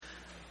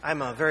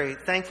I'm very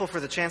thankful for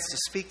the chance to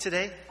speak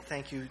today.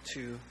 Thank you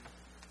to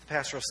the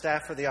pastoral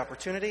staff for the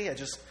opportunity. I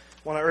just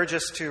want to urge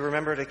us to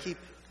remember to keep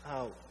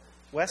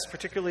Wes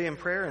particularly in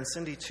prayer, and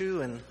Cindy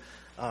too. And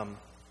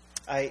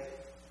I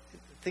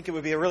think it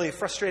would be a really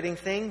frustrating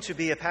thing to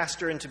be a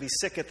pastor and to be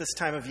sick at this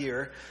time of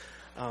year.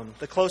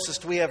 The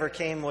closest we ever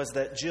came was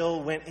that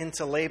Jill went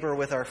into labor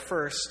with our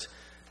first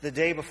the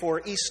day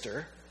before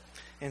Easter.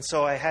 And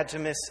so I had to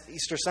miss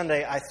Easter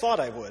Sunday. I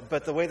thought I would,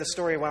 but the way the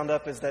story wound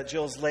up is that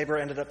Jill's labor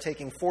ended up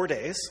taking 4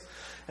 days,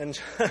 and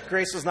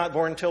Grace was not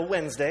born until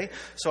Wednesday.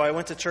 So I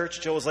went to church.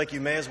 Jill was like,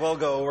 "You may as well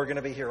go. We're going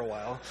to be here a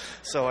while."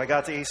 So I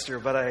got to Easter,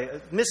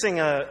 but missing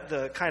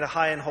the kind of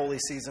high and holy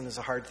season is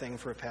a hard thing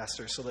for a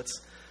pastor. So let's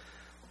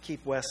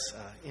keep Wes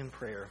in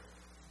prayer.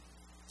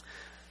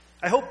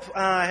 I hope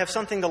I have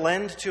something to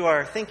lend to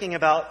our thinking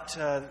about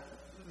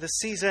this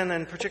season,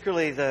 and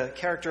particularly the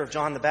character of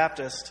John the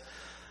Baptist.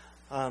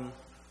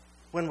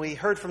 When we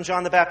heard from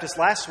John the Baptist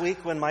last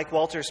week, when Mike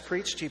Walters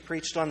preached, he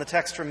preached on the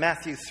text from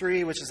Matthew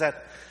 3, which is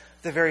at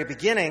the very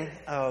beginning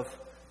of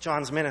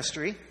John's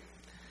ministry.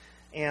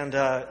 And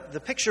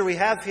the picture we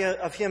have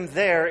of him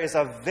there is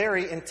a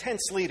very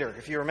intense leader.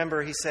 If you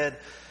remember, he said,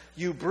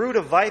 "You brood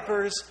of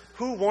vipers,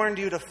 who warned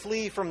you to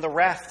flee from the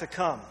wrath to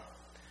come?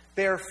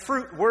 Bear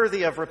fruit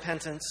worthy of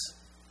repentance.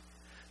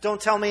 Don't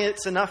tell me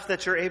it's enough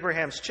that you're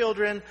Abraham's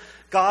children.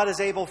 God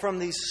is able from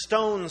these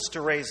stones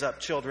to raise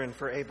up children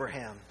for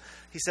Abraham."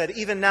 He said,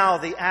 "Even now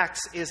the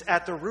axe is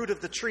at the root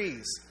of the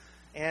trees,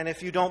 and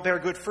if you don't bear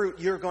good fruit,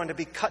 you're going to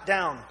be cut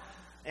down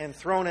and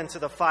thrown into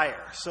the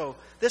fire." So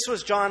this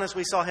was John as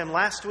we saw him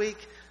last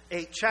week,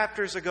 8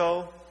 chapters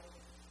ago.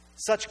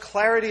 Such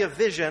clarity of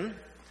vision.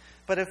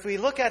 But if we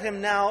look at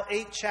him now,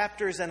 8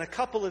 chapters and a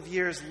couple of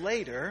years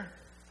later,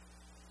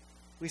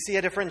 we see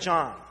a different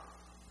John.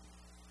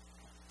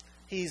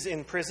 He's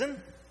in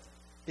prison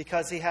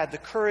because he had the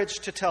courage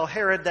to tell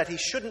Herod that he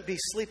shouldn't be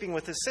sleeping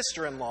with his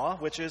sister-in-law,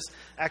 which is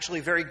actually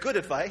very good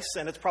advice,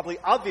 and it's probably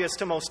obvious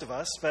to most of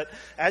us. But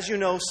as you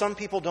know, some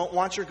people don't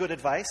want your good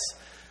advice.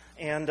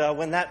 And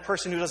when that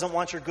person who doesn't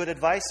want your good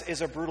advice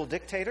is a brutal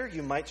dictator,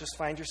 you might just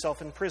find yourself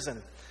in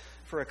prison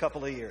for a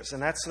couple of years.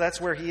 And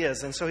that's where he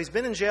is. And so he's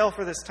been in jail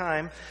for this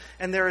time,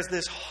 and there is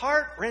this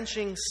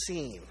heart-wrenching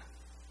scene.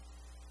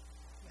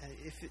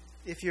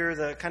 If you're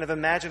the kind of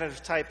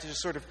imaginative type to just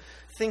sort of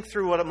think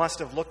through what it must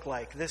have looked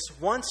like. This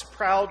once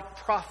proud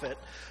prophet,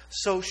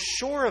 so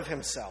sure of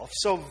himself,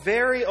 so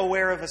very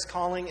aware of his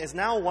calling, is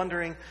now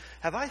wondering,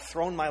 have I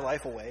thrown my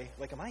life away?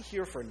 Like, am I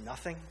here for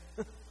nothing?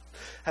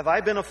 Have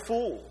I been a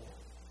fool?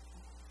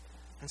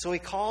 And so he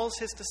calls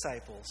his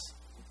disciples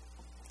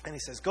and he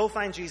says, "Go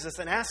find Jesus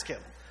and ask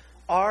him,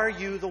 are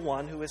you the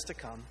one who is to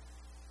come?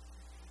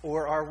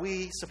 Or are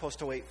we supposed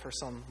to wait for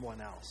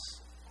someone else?"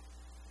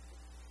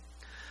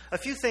 A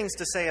few things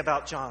to say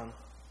about John.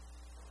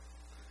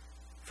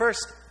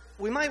 First,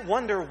 we might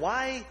wonder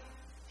why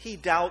he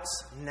doubts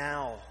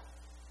now.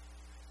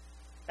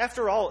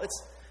 After all,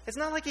 it's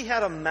not like he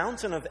had a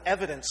mountain of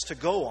evidence to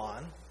go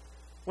on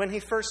when he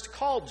first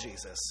called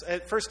Jesus,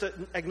 at first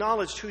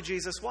acknowledged who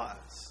Jesus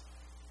was.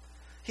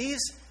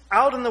 He's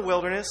out in the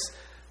wilderness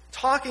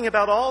talking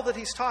about all that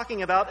he's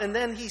talking about, and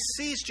then he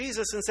sees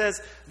Jesus and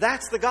says,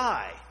 "That's the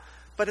guy."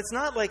 But it's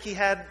not like he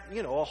had,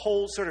 a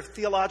whole sort of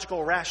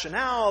theological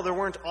rationale. There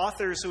weren't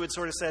authors who had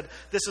sort of said,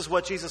 this is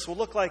what Jesus will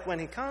look like when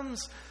he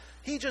comes.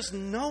 He just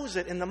knows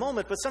it in the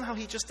moment, but somehow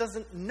he just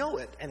doesn't know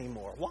it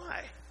anymore.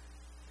 Why?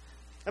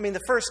 I mean,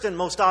 the first and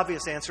most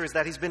obvious answer is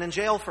that he's been in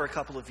jail for a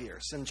couple of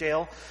years, and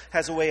jail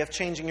has a way of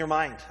changing your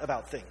mind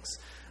about things.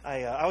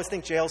 I always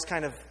think jail's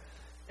kind of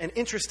an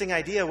interesting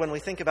idea when we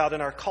think about in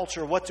our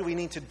culture, what do we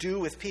need to do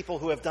with people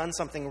who have done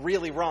something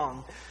really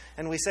wrong?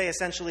 And we say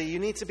essentially, you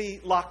need to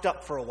be locked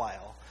up for a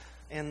while.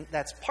 And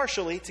that's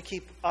partially to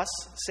keep us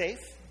safe,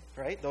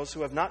 right? Those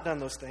who have not done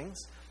those things.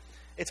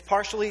 It's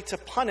partially to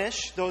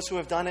punish those who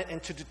have done it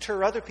and to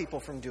deter other people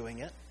from doing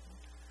it.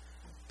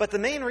 But the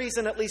main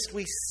reason, at least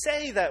we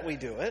say that we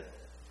do it,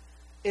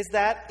 is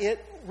that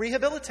it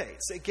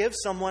rehabilitates. It gives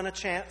someone a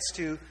chance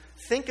to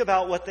think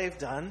about what they've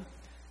done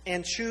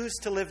and choose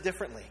to live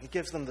differently. It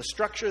gives them the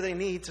structure they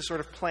need to sort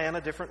of plan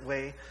a different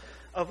way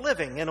of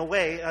living. In a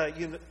way,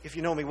 if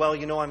you know me well,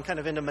 you know I'm kind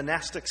of into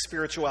monastic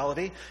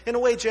spirituality. In a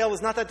way, jail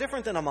is not that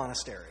different than a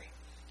monastery.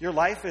 Your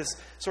life is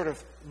sort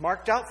of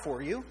marked out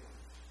for you.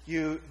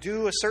 You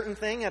do a certain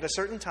thing at a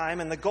certain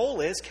time, and the goal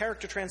is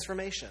character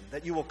transformation,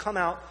 that you will come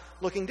out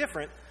looking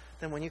different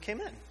than when you came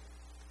in.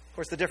 Of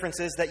course, the difference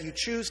is that you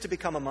choose to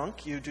become a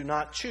monk. You do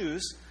not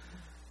choose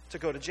to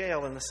go to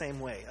jail in the same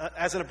way.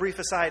 As a brief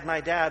aside,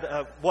 my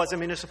dad was a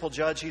municipal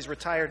judge. He's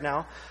retired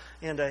now.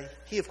 And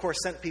he, of course,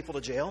 sent people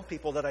to jail,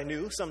 people that I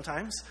knew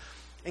sometimes,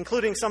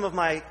 including some of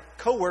my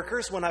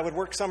coworkers when I would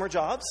work summer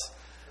jobs.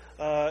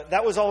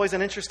 That was always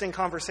an interesting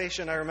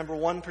conversation. I remember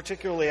one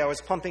particularly, I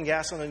was pumping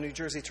gas on the New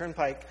Jersey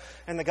Turnpike,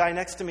 and the guy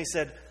next to me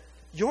said,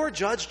 "You're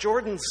Judge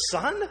Jordan's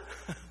son?"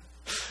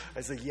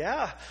 I said,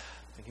 "Yeah."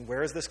 Thinking,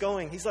 where is this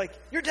going? He's like,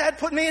 "Your dad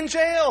put me in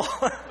jail."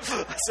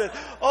 I said,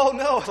 "Oh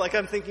no." Like,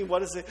 I'm thinking,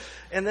 what is it?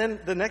 And then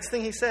the next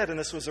thing he said, and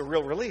this was a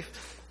real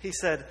relief, he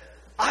said,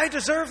 I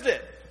deserved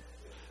it.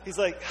 He's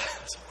like,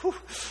 whew,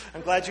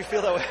 I'm glad you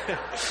feel that way.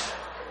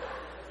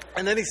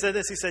 And then he said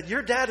this, he said,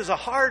 your dad is a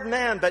hard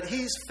man, but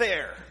he's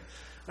fair.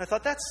 And I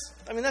thought,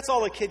 that's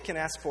all a kid can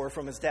ask for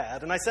from his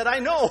dad. And I said, I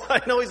know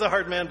he's a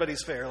hard man, but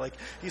he's fair. Like,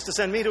 he used to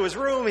send me to his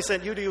room. He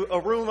sent you to a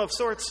room of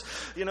sorts,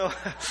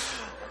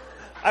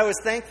 I was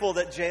thankful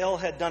that jail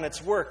had done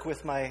its work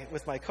with my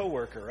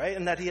coworker, right?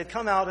 And that he had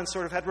come out and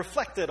sort of had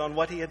reflected on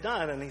what he had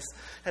done, and he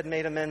had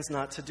made amends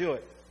not to do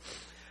it.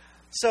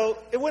 So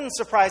it wouldn't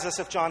surprise us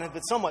if John had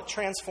been somewhat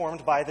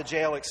transformed by the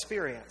jail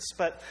experience.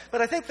 But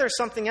I think there's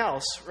something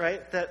else,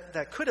 right,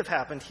 that could have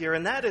happened here,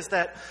 and that is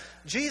that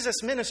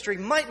Jesus' ministry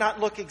might not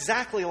look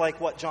exactly like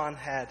what John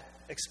had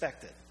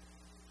expected.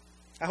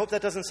 I hope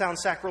that doesn't sound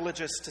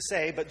sacrilegious to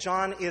say, but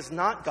John is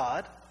not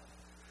God.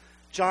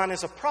 John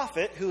is a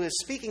prophet who is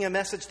speaking a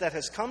message that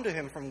has come to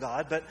him from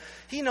God, but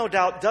he no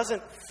doubt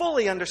doesn't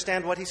fully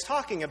understand what he's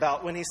talking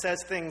about when he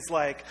says things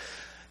like,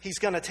 he's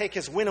going to take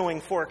his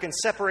winnowing fork and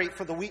separate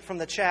the wheat from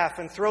the chaff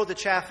and throw the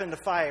chaff into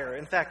fire.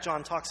 In fact,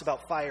 John talks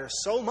about fire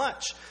so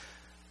much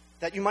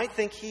that you might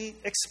think he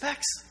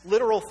expects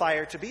literal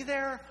fire to be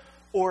there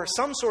or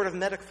some sort of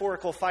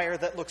metaphorical fire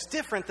that looks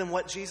different than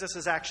what Jesus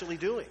is actually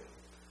doing.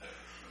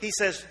 He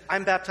says,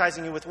 I'm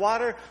baptizing you with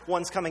water.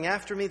 One's coming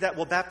after me that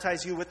will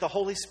baptize you with the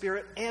Holy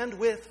Spirit and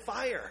with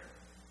fire.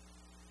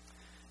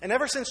 And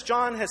ever since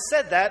John has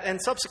said that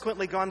and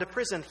subsequently gone to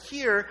prison,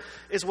 here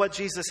is what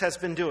Jesus has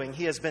been doing.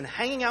 He has been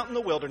hanging out in the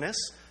wilderness,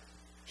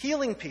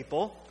 healing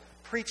people,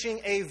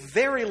 preaching a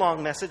very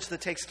long message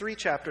that takes 3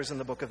 chapters in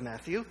the book of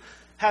Matthew,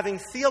 having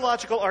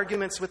theological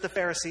arguments with the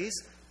Pharisees,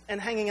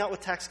 and hanging out with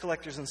tax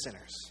collectors and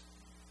sinners.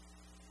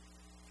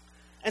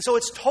 And so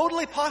it's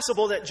totally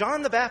possible that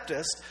John the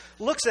Baptist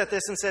looks at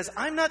this and says,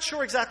 I'm not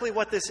sure exactly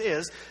what this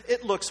is.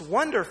 It looks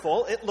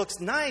wonderful, it looks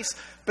nice,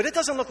 but it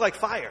doesn't look like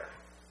fire.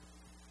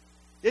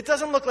 It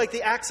doesn't look like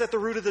the axe at the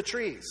root of the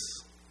trees.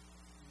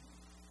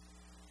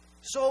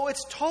 So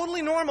it's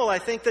totally normal, I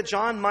think, that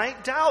John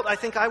might doubt. I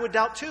think I would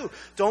doubt too.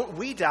 Don't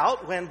we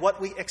doubt when what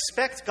we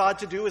expect God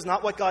to do is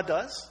not what God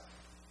does?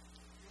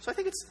 So I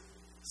think it's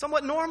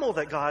somewhat normal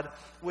that God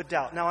would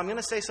doubt. Now, I'm going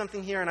to say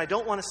something here, and I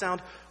don't want to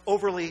sound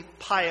overly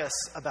pious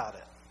about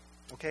it.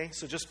 Okay?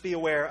 So just be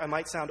aware, I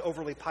might sound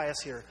overly pious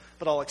here,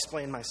 but I'll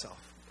explain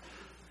myself.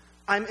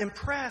 I'm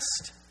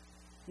impressed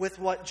with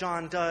what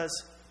John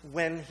does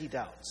when he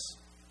doubts.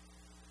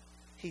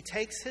 He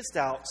takes his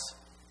doubts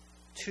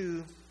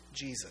to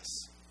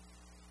Jesus.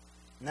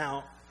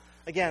 Now,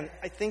 again,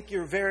 I think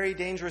you're very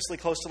dangerously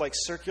close to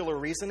circular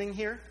reasoning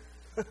here.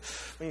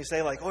 When you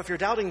say if you're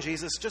doubting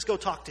Jesus, just go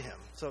talk to him.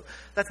 So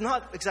that's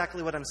not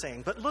exactly what I'm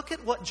saying. But look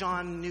at what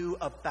John knew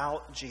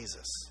about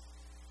Jesus.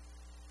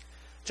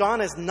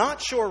 John is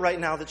not sure right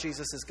now that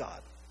Jesus is God.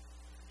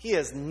 He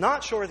is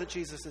not sure that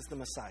Jesus is the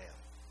Messiah.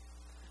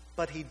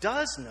 But he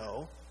does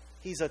know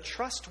he's a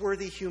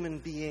trustworthy human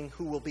being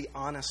who will be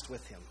honest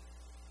with him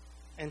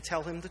and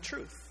tell him the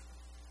truth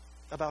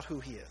about who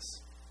he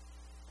is.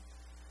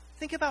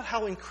 Think about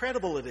how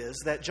incredible it is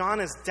that John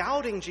is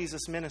doubting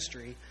Jesus'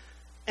 ministry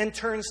and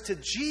turns to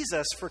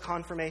Jesus for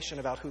confirmation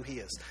about who he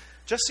is.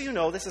 Just so you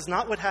know, this is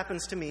not what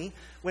happens to me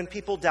when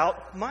people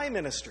doubt my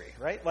ministry,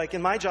 right? Like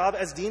in my job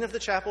as dean of the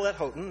chapel at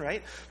Houghton,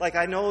 right? Like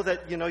I know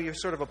that, you're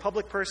sort of a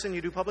public person,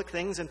 you do public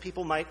things, and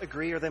people might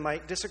agree or they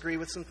might disagree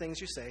with some things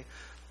you say,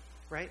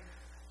 right?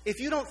 If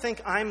you don't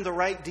think I'm the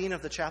right dean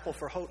of the chapel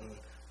for Houghton,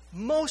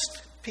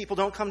 most people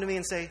don't come to me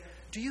and say,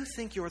 do you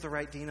think you're the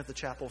right dean of the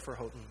chapel for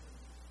Houghton?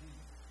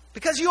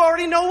 Because you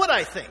already know what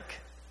I think,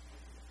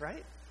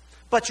 right?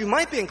 But you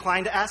might be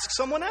inclined to ask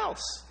someone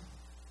else,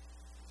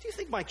 do you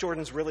think Mike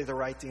Jordan's really the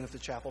right dean of the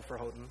chapel for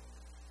Houghton?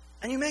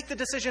 And you make the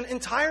decision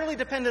entirely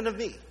dependent of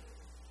me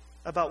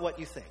about what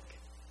you think.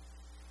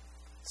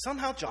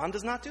 Somehow John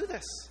does not do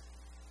this.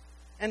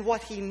 And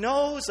what he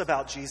knows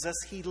about Jesus,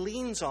 he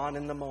leans on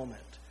in the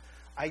moment.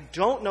 I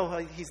don't know how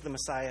he's the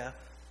Messiah,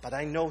 but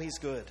I know he's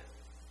good.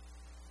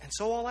 And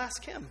so I'll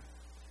ask him,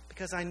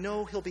 because I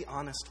know he'll be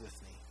honest with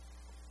me.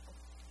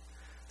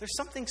 There's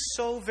something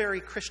so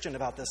very Christian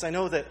about this. I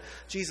know that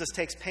Jesus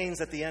takes pains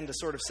at the end to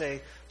sort of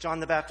say, John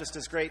the Baptist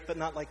is great, but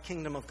not like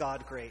kingdom of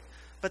God great.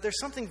 But there's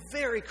something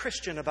very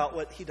Christian about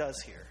what he does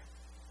here.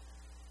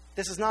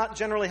 This is not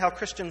generally how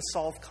Christians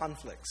solve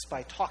conflicts,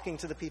 by talking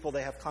to the people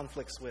they have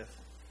conflicts with.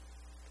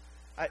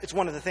 It's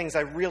one of the things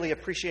I really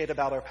appreciate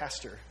about our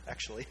pastor,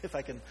 actually, if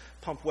I can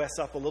pump Wes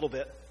up a little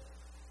bit.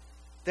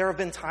 There have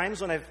been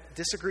times when I've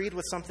disagreed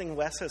with something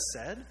Wes has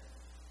said.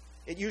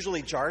 It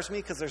usually jars me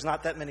because there's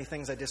not that many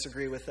things I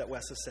disagree with that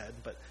Wes has said,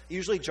 but it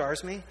usually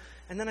jars me.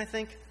 And then I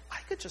think, I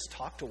could just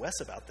talk to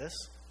Wes about this.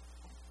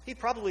 He'd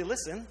probably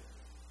listen.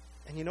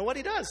 And you know what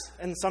he does?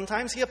 And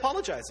sometimes he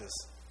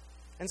apologizes.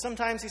 And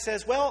sometimes he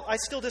says, well, I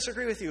still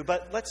disagree with you,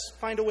 but let's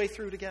find a way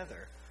through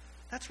together.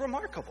 That's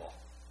remarkable.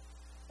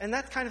 And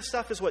that kind of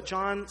stuff is what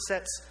John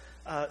sets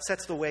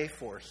the way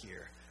for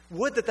here.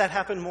 Would that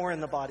happen more in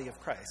the body of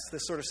Christ?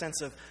 This sort of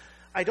sense of,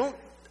 I don't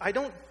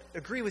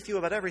agree with you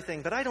about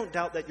everything, but I don't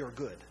doubt that you're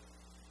good.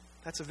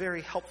 That's a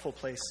very helpful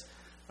place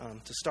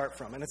to start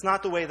from. And it's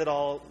not the way that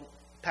all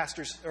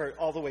pastors, or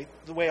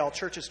the way all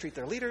churches treat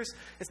their leaders.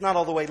 It's not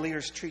all the way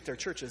leaders treat their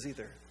churches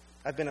either.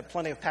 I've been at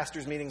plenty of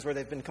pastors' meetings where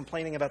they've been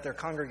complaining about their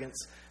congregants,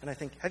 and I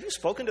think, have you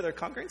spoken to their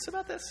congregants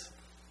about this?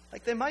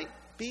 Like, they might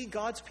be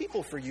God's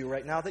people for you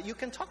right now that you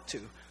can talk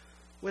to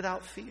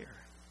without fear.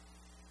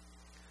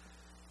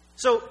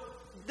 So,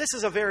 this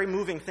is a very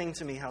moving thing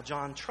to me, how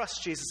John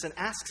trusts Jesus and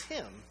asks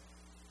him,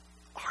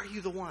 are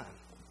you the one?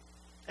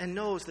 And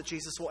knows that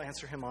Jesus will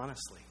answer him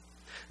honestly.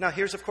 Now,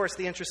 here's, of course,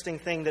 the interesting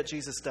thing that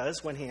Jesus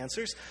does when he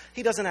answers.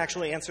 He doesn't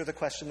actually answer the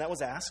question that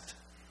was asked.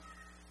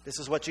 This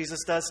is what Jesus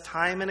does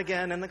time and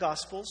again in the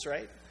Gospels,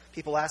 right?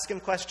 People ask him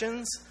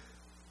questions.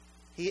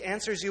 He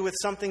answers you with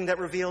something that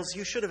reveals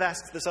you should have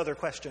asked this other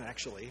question,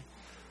 actually,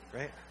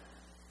 right?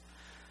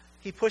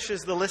 He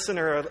pushes the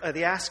listener,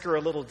 the asker,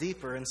 a little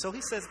deeper. And so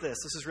he says this.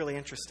 This is really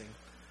interesting.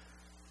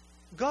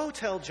 Go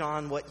tell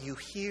John what you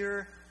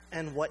hear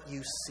and what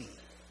you see.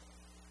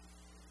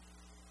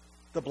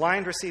 The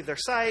blind receive their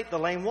sight, the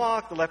lame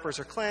walk, the lepers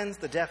are cleansed,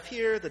 the deaf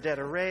hear, the dead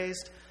are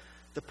raised,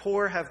 the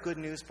poor have good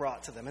news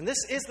brought to them. And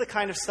this is the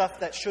kind of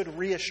stuff that should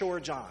reassure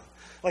John.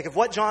 Like, if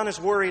what John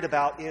is worried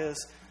about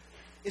is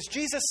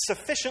Jesus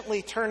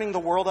sufficiently turning the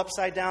world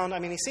upside down? I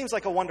mean, he seems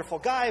like a wonderful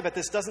guy, but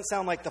this doesn't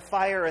sound like the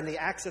fire and the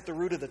axe at the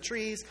root of the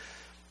trees.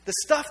 The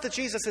stuff that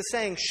Jesus is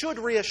saying should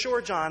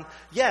reassure John.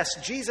 Yes,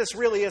 Jesus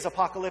really is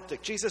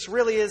apocalyptic. Jesus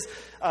really is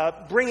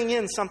bringing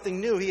in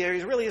something new. He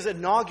really is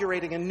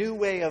inaugurating a new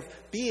way of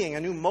being, a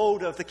new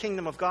mode of the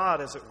kingdom of God,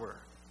 as it were.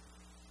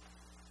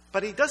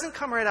 But he doesn't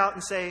come right out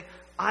and say,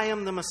 I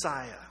am the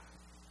Messiah.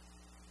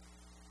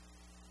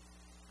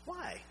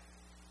 Why?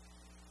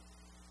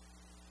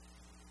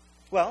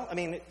 Well, I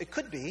mean, it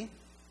could be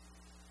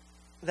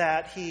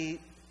that he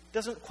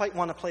doesn't quite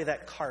want to play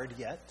that card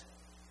yet.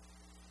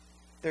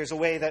 There's a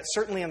way that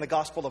certainly in the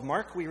Gospel of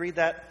Mark, we read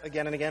that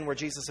again and again, where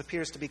Jesus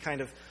appears to be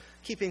kind of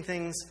keeping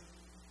things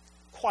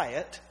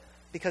quiet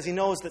because he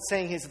knows that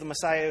saying he's the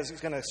Messiah is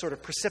going to sort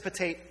of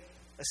precipitate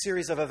a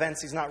series of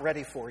events he's not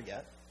ready for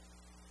yet.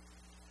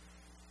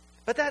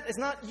 But that is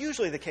not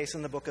usually the case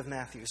in the book of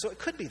Matthew, so it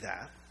could be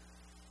that.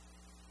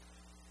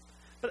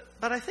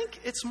 But I think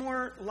it's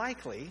more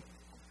likely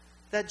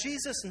that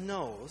Jesus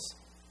knows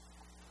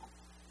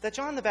that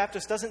John the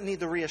Baptist doesn't need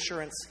the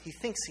reassurance he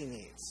thinks he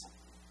needs.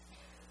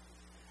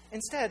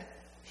 Instead,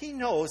 he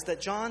knows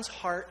that John's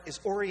heart is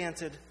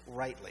oriented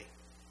rightly.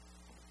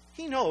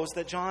 He knows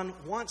that John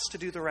wants to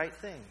do the right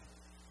thing.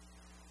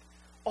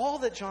 All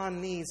that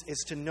John needs is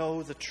to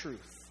know the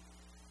truth.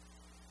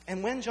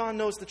 And when John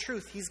knows the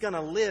truth, he's going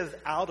to live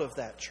out of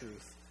that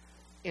truth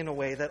in a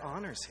way that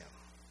honors him.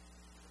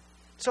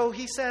 So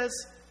he says,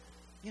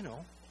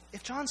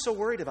 if John's so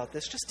worried about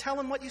this, just tell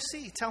him what you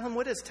see. Tell him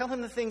what is. Tell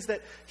him the things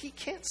that he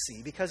can't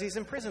see because he's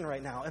in prison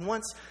right now. And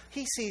once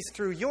he sees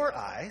through your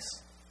eyes,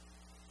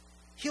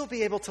 he'll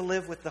be able to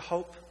live with the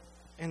hope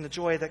and the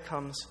joy that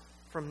comes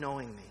from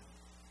knowing me.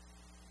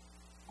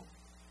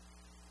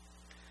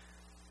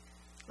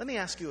 Let me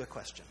ask you a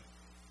question.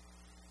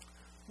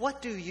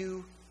 What do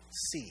you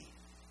see?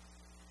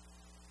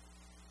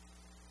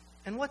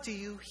 And what do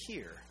you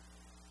hear?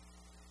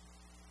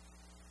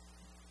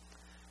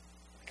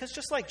 Because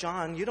just like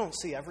John, you don't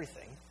see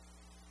everything.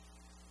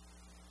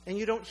 And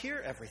you don't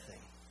hear everything.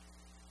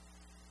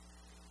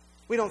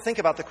 We don't think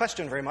about the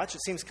question very much.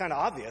 It seems kind of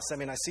obvious. I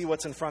mean, I see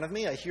what's in front of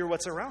me. I hear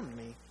what's around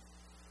me.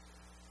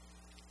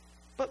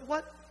 But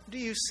what do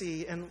you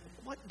see and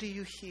what do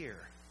you hear,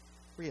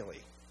 really?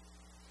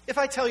 If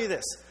I tell you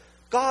this,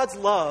 God's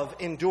love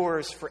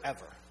endures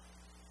forever.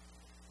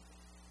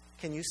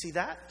 Can you see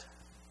that?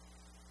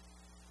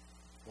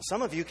 Well,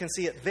 some of you can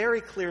see it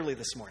very clearly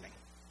this morning.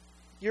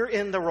 You're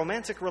in the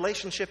romantic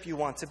relationship you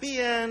want to be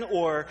in,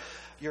 or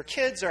your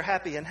kids are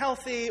happy and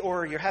healthy,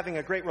 or you're having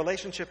a great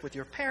relationship with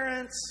your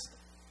parents.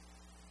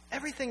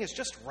 Everything is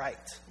just right.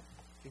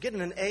 You're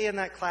getting an A in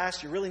that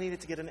class you really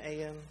needed to get an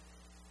A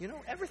in.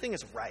 Everything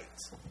is right.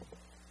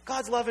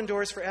 God's love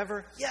endures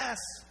forever. Yes,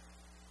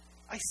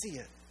 I see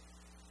it.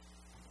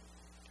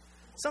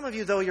 Some of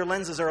you, though, your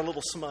lenses are a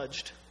little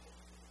smudged.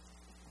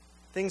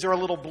 Things are a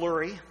little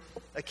blurry.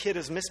 A kid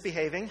is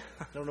misbehaving.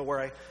 I don't know where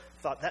I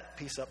thought that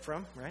piece up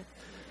from, right?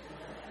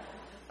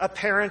 A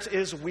parent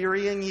is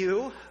wearying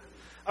you.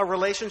 A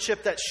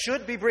relationship that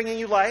should be bringing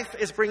you life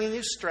is bringing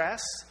you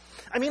stress.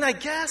 I mean, I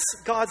guess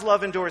God's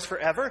love endures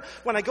forever.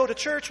 When I go to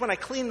church, when I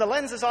clean the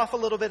lenses off a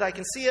little bit, I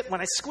can see it. When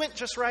I squint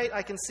just right,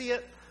 I can see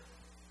it.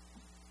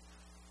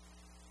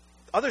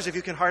 Others of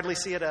you can hardly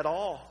see it at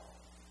all.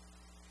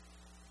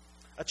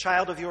 A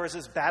child of yours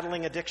is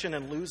battling addiction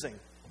and losing.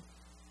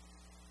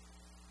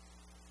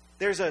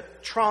 There's a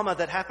trauma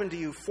that happened to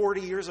you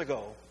 40 years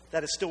ago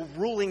that is still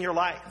ruling your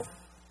life.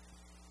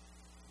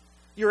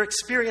 You're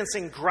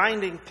experiencing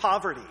grinding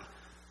poverty.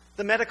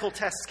 The medical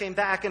tests came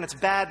back and it's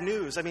bad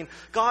news. I mean,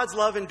 God's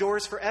love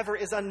endures forever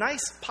is a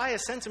nice,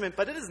 pious sentiment,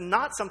 but it is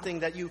not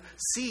something that you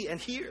see and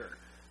hear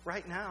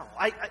right now.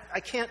 I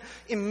can't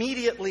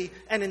immediately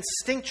and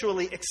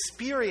instinctually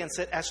experience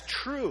it as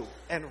true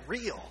and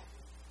real.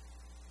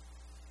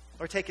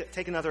 Or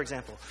take another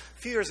example.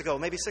 A few years ago,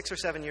 maybe 6 or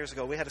 7 years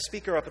ago, we had a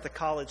speaker up at the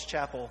college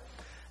chapel,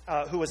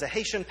 who was a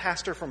Haitian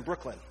pastor from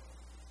Brooklyn.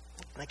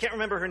 And I can't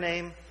remember her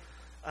name.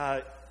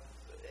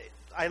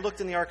 I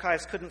looked in the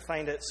archives, couldn't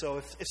find it, so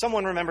if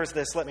someone remembers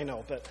this, let me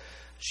know. But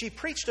she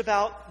preached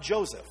about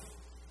Joseph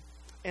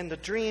and the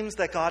dreams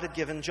that God had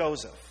given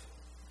Joseph.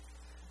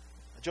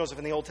 Joseph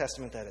in the Old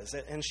Testament, that is.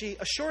 And she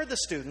assured the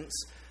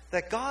students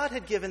that God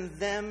had given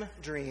them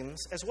dreams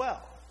as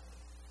well.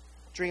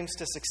 Dreams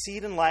to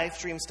succeed in life,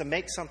 dreams to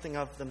make something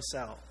of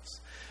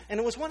themselves. And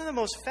it was one of the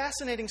most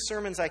fascinating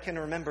sermons I can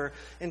remember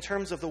in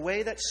terms of the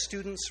way that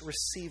students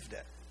received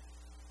it.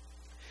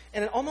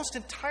 And it almost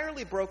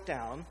entirely broke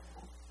down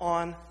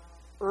on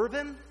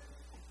urban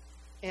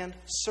and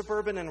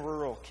suburban and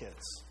rural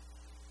kids.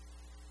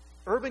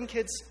 Urban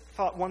kids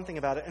thought one thing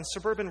about it, and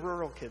suburban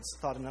rural kids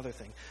thought another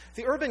thing.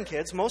 The urban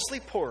kids, mostly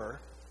poorer,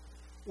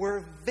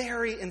 were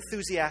very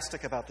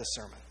enthusiastic about this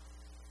sermon.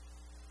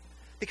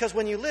 Because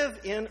when you live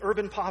in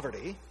urban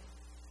poverty,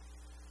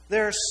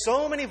 there are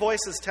so many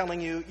voices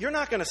telling you, you're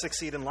not going to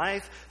succeed in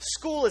life,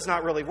 school is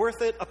not really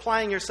worth it,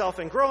 applying yourself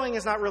and growing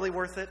is not really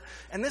worth it.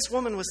 And this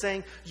woman was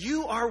saying,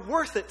 you are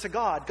worth it to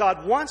God.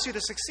 God wants you to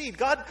succeed.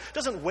 God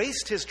doesn't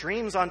waste his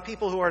dreams on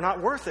people who are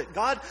not worth it.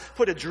 God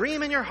put a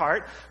dream in your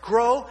heart,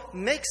 grow,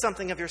 make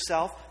something of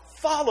yourself,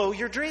 follow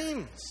your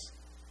dreams.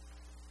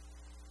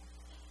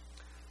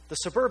 The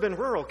suburban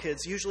rural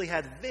kids usually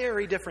had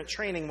very different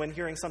training when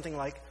hearing something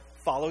like,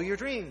 follow your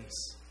dreams.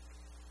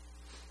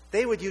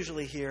 They would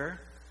usually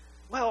hear,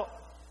 well,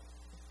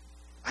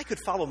 I could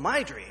follow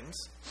my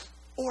dreams,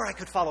 or I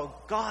could follow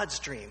God's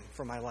dream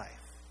for my life.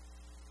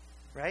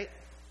 Right?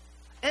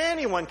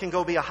 Anyone can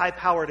go be a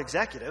high-powered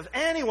executive.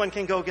 Anyone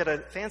can go get a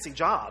fancy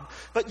job.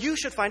 But you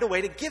should find a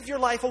way to give your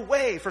life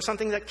away for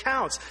something that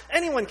counts.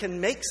 Anyone can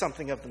make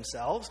something of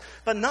themselves,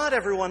 but not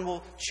everyone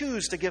will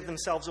choose to give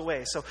themselves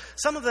away. So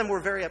some of them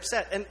were very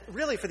upset. And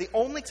really, for the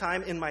only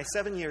time in my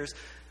 7 years,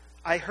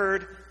 I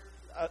heard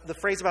the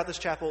phrase about this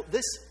chapel,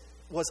 this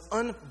was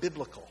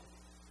unbiblical.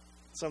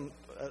 Some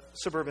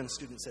suburban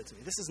student said to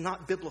me, this is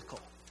not biblical.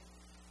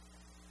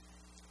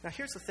 Now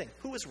here's the thing,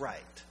 who was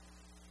right?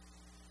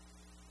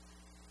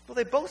 Well,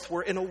 they both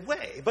were in a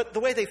way, but the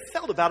way they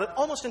felt about it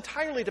almost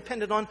entirely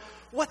depended on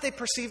what they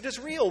perceived as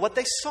real, what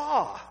they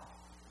saw.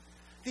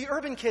 The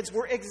urban kids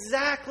were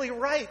exactly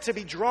right to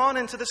be drawn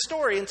into the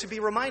story and to be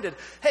reminded,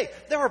 hey,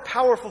 there are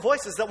powerful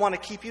voices that want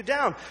to keep you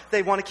down.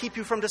 They want to keep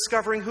you from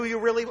discovering who you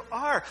really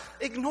are.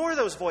 Ignore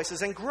those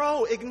voices and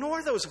grow.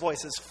 Ignore those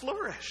voices.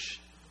 Flourish.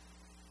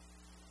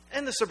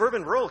 And the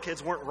suburban rural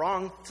kids weren't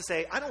wrong to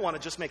say, I don't want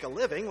to just make a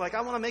living, like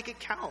I want to make it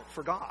count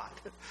for God.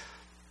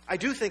 I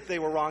do think they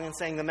were wrong in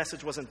saying the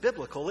message wasn't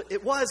biblical.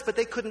 It was, but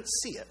they couldn't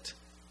see it.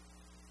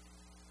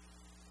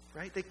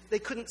 Right? They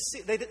couldn't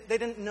see, they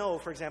didn't know,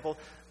 for example,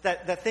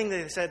 that thing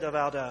they said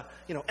about,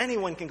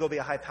 anyone can go be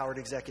a high-powered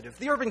executive.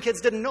 The urban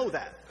kids didn't know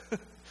that.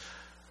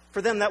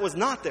 For them, that was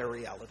not their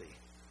reality.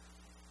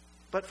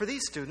 But for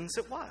these students,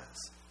 it was.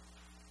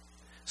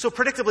 So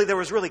predictably, there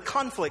was really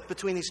conflict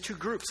between these two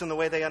groups in the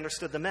way they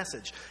understood the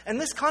message. And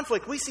this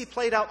conflict we see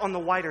played out on the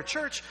wider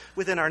church,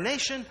 within our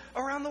nation,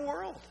 around the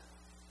world.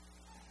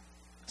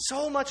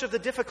 So much of the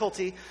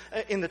difficulty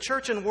in the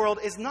church and world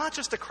is not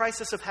just a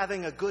crisis of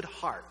having a good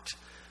heart,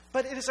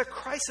 but it is a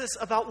crisis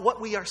about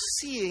what we are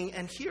seeing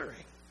and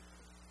hearing.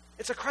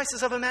 It's a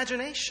crisis of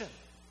imagination.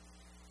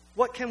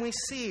 What can we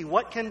see?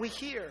 What can we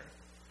hear?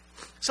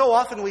 So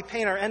often we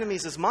paint our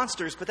enemies as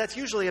monsters, but that's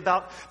usually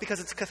because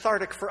it's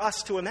cathartic for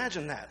us to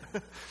imagine that.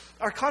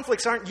 Our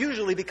conflicts aren't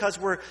usually because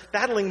we're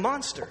battling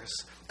monsters.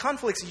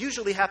 Conflicts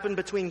usually happen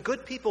between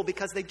good people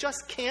because they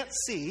just can't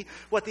see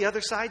what the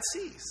other side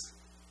sees.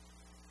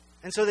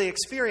 And so they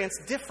experience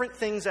different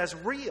things as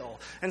real.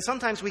 And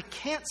sometimes we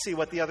can't see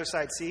what the other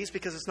side sees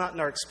because it's not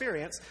in our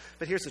experience.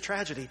 But here's the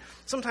tragedy.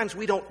 Sometimes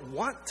we don't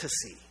want to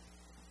see.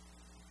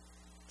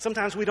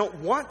 Sometimes we don't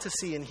want to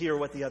see and hear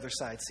what the other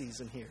side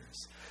sees and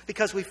hears.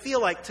 Because we feel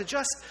like to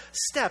just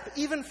step,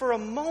 even for a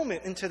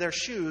moment, into their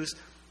shoes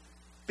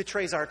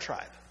betrays our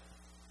tribe.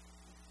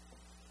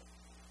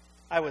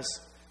 I was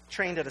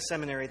trained at a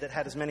seminary that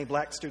had as many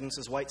black students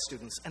as white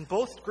students, and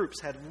both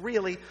groups had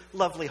really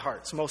lovely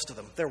hearts, most of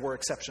them. There were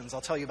exceptions.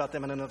 I'll tell you about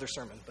them in another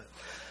sermon, but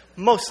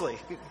mostly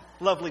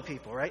lovely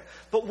people, right?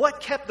 But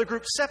what kept the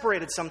groups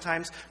separated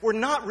sometimes were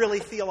not really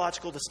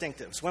theological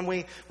distinctives. When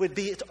we would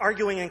be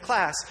arguing in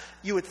class,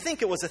 you would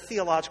think it was a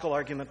theological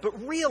argument,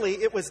 but really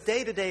it was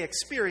day-to-day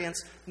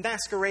experience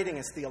masquerading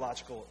as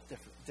theological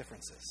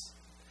differences.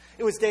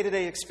 It was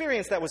day-to-day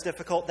experience that was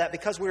difficult, that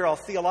because we were all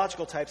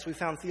theological types, we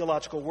found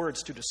theological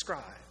words to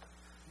describe.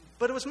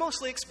 But it was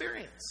mostly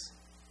experience.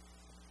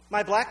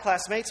 My black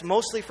classmates,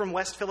 mostly from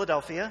West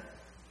Philadelphia,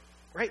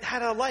 right,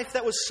 had a life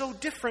that was so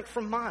different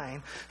from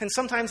mine, and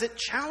sometimes it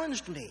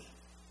challenged me.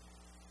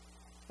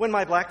 When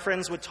my black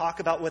friends would talk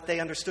about what they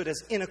understood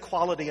as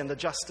inequality in the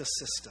justice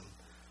system,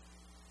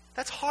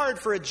 that's hard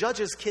for a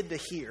judge's kid to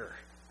hear,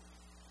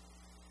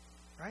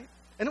 right?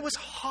 And it was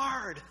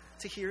hard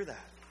to hear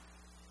that.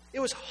 It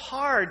was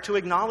hard to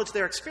acknowledge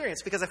their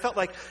experience because I felt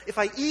like if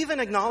I even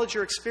acknowledge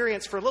your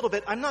experience for a little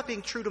bit, I'm not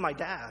being true to my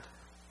dad.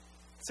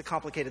 It's a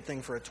complicated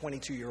thing for a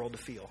 22-year-old to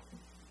feel.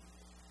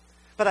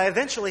 But I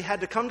eventually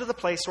had to come to the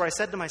place where I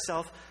said to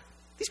myself,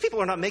 these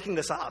people are not making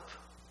this up.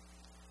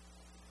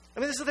 I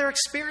mean, this is their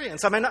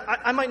experience. I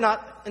might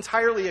not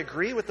entirely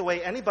agree with the way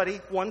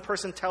one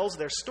person tells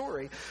their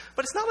story,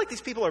 but it's not like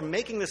these people are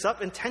making this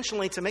up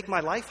intentionally to make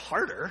my life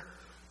harder.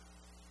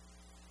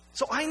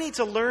 So I need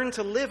to learn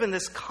to live in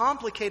this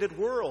complicated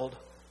world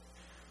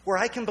where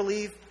I can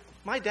believe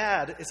my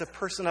dad is a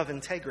person of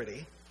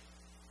integrity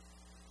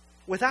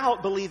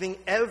without believing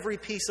every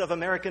piece of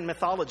American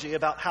mythology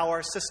about how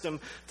our system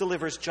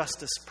delivers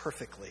justice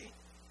perfectly.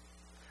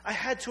 I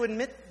had to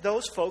admit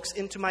those folks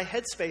into my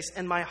headspace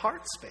and my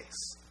heart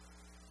space,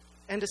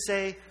 and to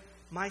say,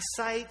 my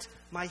sight,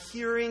 my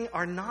hearing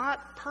are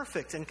not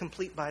perfect and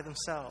complete by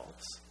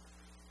themselves.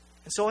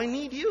 And so I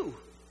need you.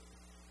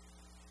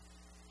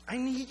 I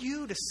need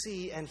you to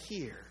see and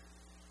hear,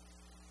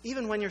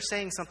 even when you're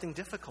saying something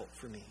difficult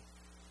for me.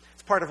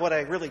 It's part of what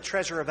I really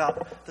treasure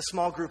about the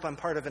small group I'm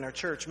part of in our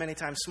church. Many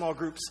times small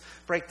groups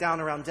break down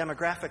around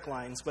demographic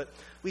lines, but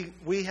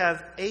we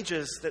have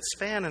ages that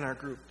span in our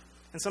group.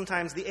 And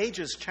sometimes the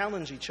ages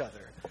challenge each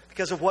other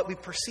because of what we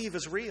perceive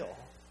as real.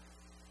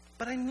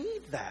 But I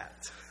need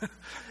that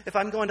if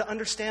I'm going to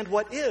understand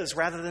what is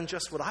rather than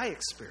just what I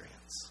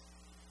experience.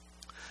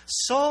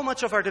 So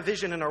much of our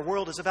division in our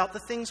world is about the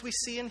things we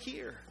see and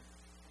hear.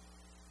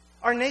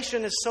 Our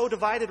nation is so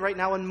divided right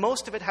now, and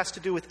most of it has to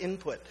do with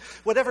input.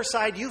 Whatever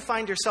side you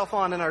find yourself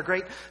on in our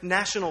great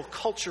national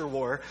culture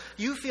war,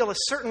 you feel a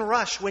certain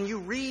rush when you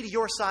read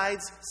your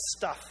side's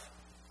stuff.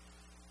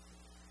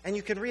 And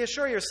you can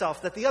reassure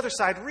yourself that the other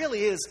side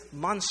really is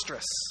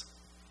monstrous.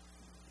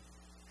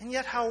 And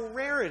yet how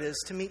rare it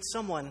is to meet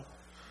someone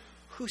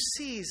who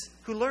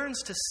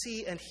learns to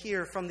see and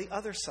hear from the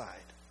other side.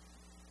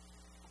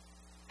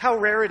 How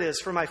rare it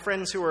is for my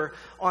friends who are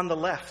on the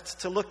left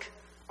to look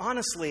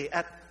honestly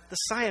at the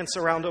science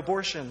around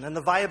abortion and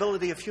the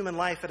viability of human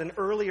life at an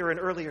earlier and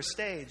earlier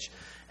stage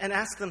and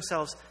ask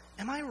themselves,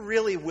 am I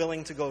really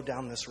willing to go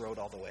down this road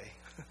all the way?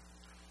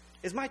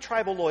 Is my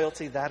tribal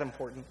loyalty that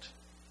important?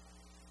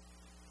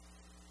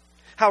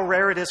 How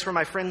rare it is for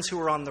my friends who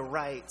are on the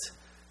right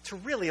to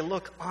really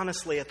look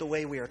honestly at the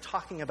way we are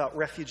talking about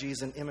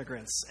refugees and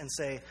immigrants and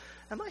say,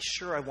 am I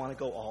sure I want to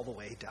go all the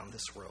way down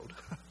this road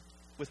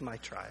with my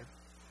tribe?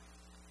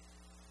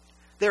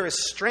 There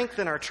is strength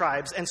in our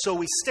tribes, and so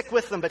we stick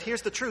with them. But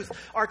here's the truth.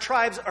 Our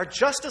tribes are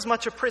just as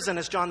much a prison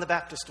as John the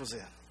Baptist was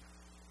in.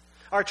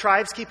 Our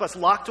tribes keep us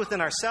locked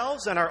within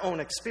ourselves and our own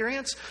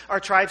experience. Our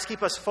tribes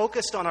keep us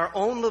focused on our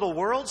own little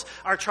worlds.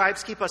 Our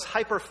tribes keep us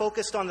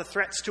hyper-focused on the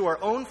threats to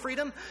our own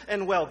freedom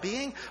and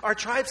well-being. Our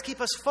tribes keep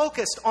us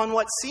focused on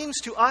what seems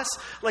to us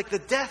like the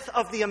death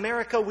of the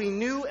America we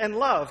knew and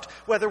loved,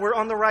 whether we're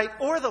on the right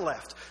or the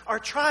left. Our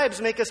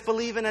tribes make us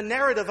believe in a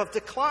narrative of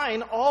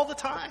decline all the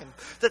time,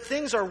 that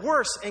things are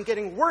worse and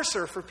getting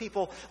worser for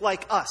people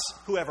like us,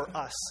 whoever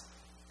us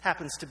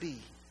happens to be.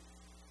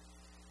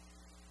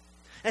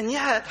 And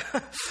yet,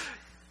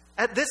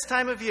 at this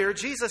time of year,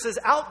 Jesus is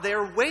out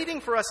there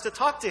waiting for us to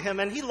talk to him,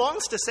 and he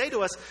longs to say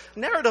to us,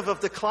 narrative of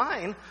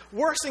decline,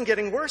 worse and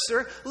getting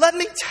worser, let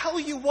me tell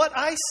you what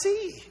I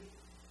see.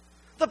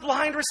 The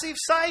blind receive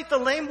sight, the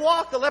lame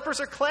walk, the lepers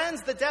are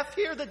cleansed, the deaf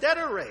hear, the dead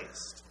are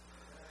raised.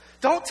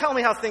 Don't tell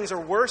me how things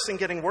are worse and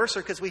getting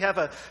worser because we have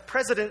a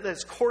president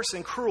that's coarse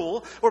and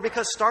cruel, or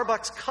because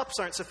Starbucks cups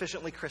aren't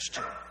sufficiently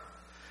Christian.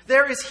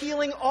 There is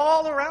healing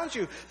all around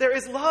you. There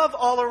is love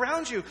all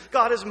around you.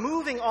 God is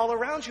moving all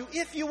around you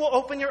if you will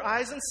open your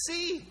eyes and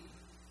see.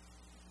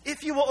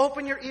 If you will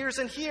open your ears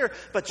and hear.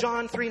 But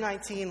John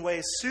 3:19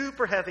 weighs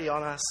super heavy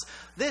on us.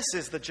 This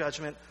is the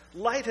judgment.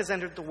 Light has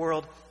entered the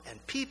world,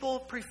 and people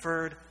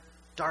preferred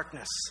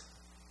darkness.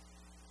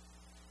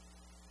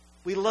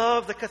 We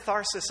love the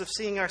catharsis of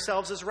seeing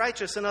ourselves as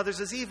righteous and others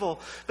as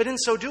evil. But in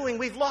so doing,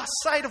 we've lost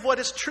sight of what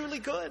is truly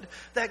good.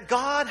 That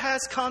God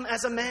has come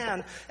as a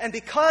man. And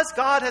because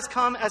God has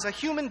come as a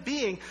human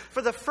being,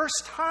 for the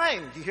first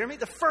time, do you hear me?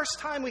 The first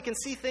time we can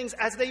see things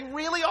as they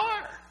really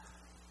are.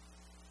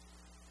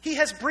 He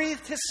has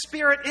breathed his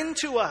Spirit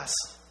into us.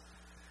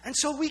 And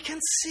so we can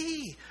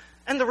see.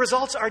 And the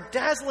results are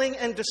dazzling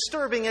and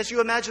disturbing as you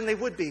imagine they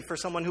would be for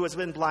someone who has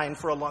been blind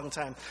for a long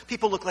time.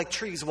 People look like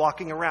trees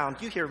walking around.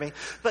 You hear me.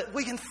 But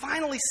we can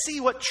finally see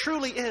what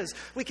truly is.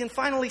 We can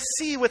finally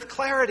see with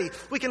clarity.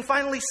 We can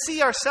finally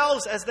see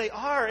ourselves as they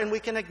are, and we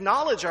can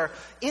acknowledge our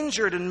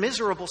injured and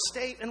miserable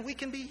state, and we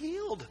can be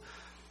healed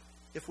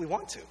if we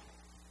want to.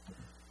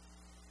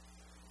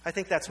 I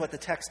think that's what the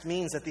text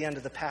means at the end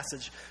of the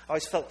passage. I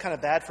always felt kind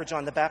of bad for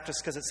John the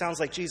Baptist because it sounds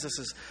like Jesus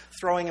is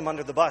throwing him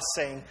under the bus,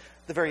 saying,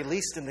 the very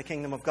least in the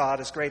kingdom of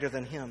God is greater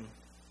than him.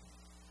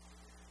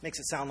 Makes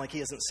it sound like he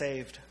isn't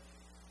saved.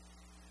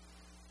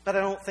 But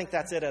I don't think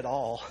that's it at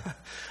all.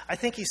 I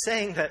think he's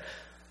saying that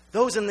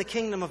those in the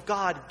kingdom of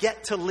God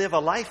get to live a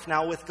life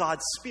now with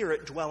God's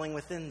Spirit dwelling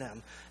within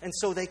them. And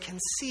so they can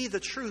see the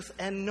truth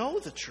and know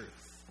the truth.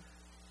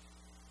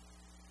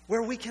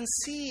 Where we can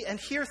see and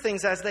hear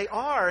things as they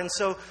are. And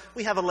so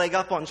we have a leg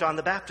up on John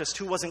the Baptist,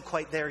 who wasn't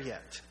quite there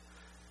yet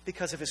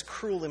because of his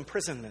cruel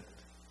imprisonment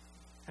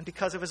and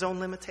because of his own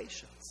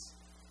limitations.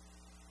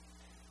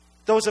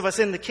 Those of us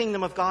in the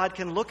kingdom of God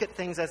can look at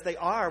things as they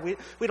are.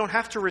 We don't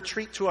have to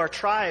retreat to our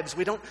tribes.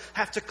 We don't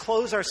have to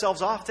close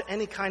ourselves off to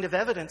any kind of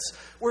evidence.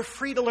 We're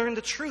free to learn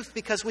the truth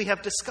because we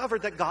have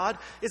discovered that God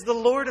is the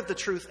Lord of the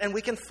truth, and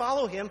we can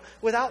follow him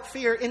without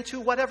fear into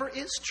whatever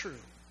is true.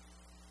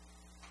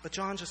 But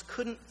John just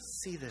couldn't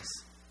see this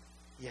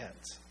yet.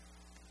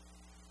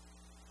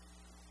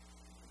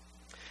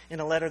 In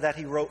a letter that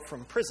he wrote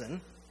from prison,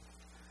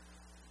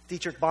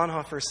 Dietrich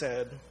Bonhoeffer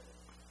said,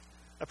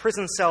 "A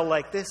prison cell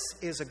like this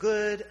is a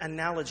good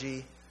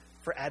analogy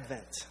for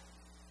Advent.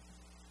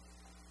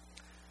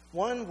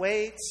 One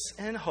waits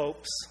and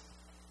hopes,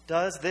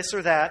 does this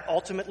or that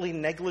ultimately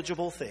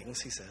negligible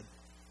things," he said,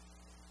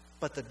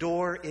 "but the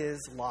door is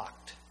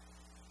locked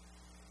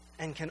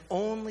and can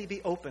only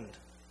be opened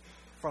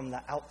from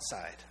the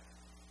outside."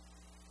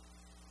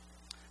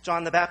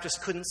 John the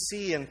Baptist couldn't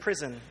see in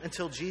prison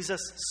until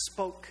Jesus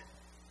spoke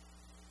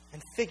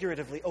and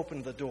figuratively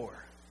opened the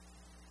door.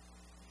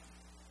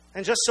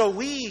 And just so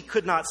we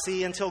could not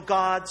see until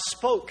God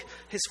spoke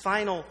his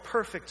final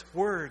perfect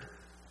word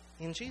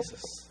in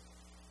Jesus.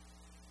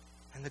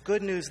 And the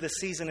good news this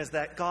season is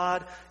that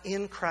God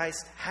in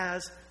Christ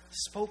has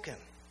spoken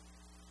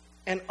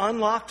and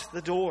unlocked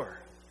the door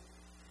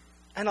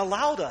and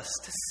allowed us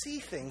to see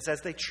things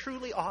as they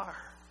truly are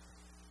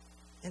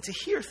and to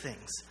hear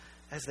things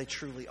as they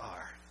truly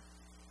are.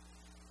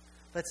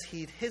 Let's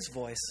heed his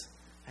voice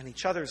and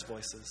each other's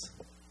voices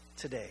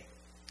today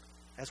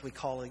as we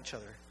call each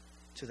other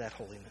to that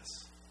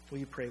holiness. Will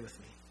you pray with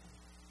me?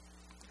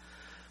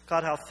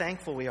 God, how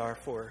thankful we are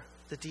for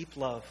the deep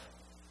love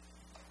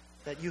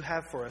that you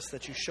have for us,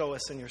 that you show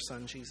us in your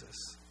Son, Jesus.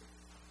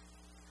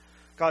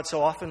 God,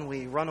 so often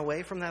we run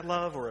away from that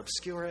love or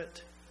obscure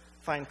it,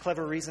 find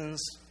clever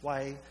reasons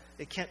why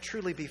it can't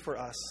truly be for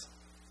us.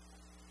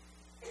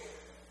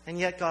 And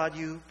yet, God,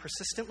 you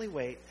persistently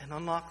wait and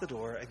unlock the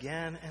door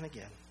again and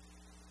again.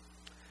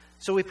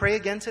 So we pray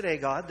again today,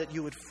 God, that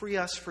you would free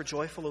us for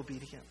joyful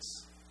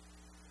obedience,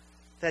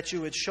 that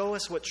you would show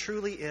us what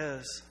truly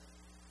is,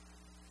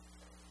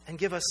 and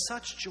give us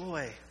such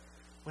joy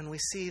when we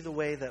see the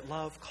way that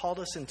love called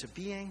us into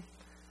being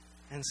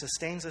and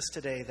sustains us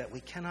today, that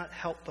we cannot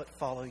help but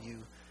follow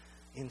you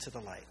into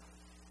the light.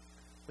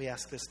 We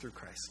ask this through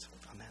Christ.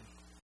 Amen.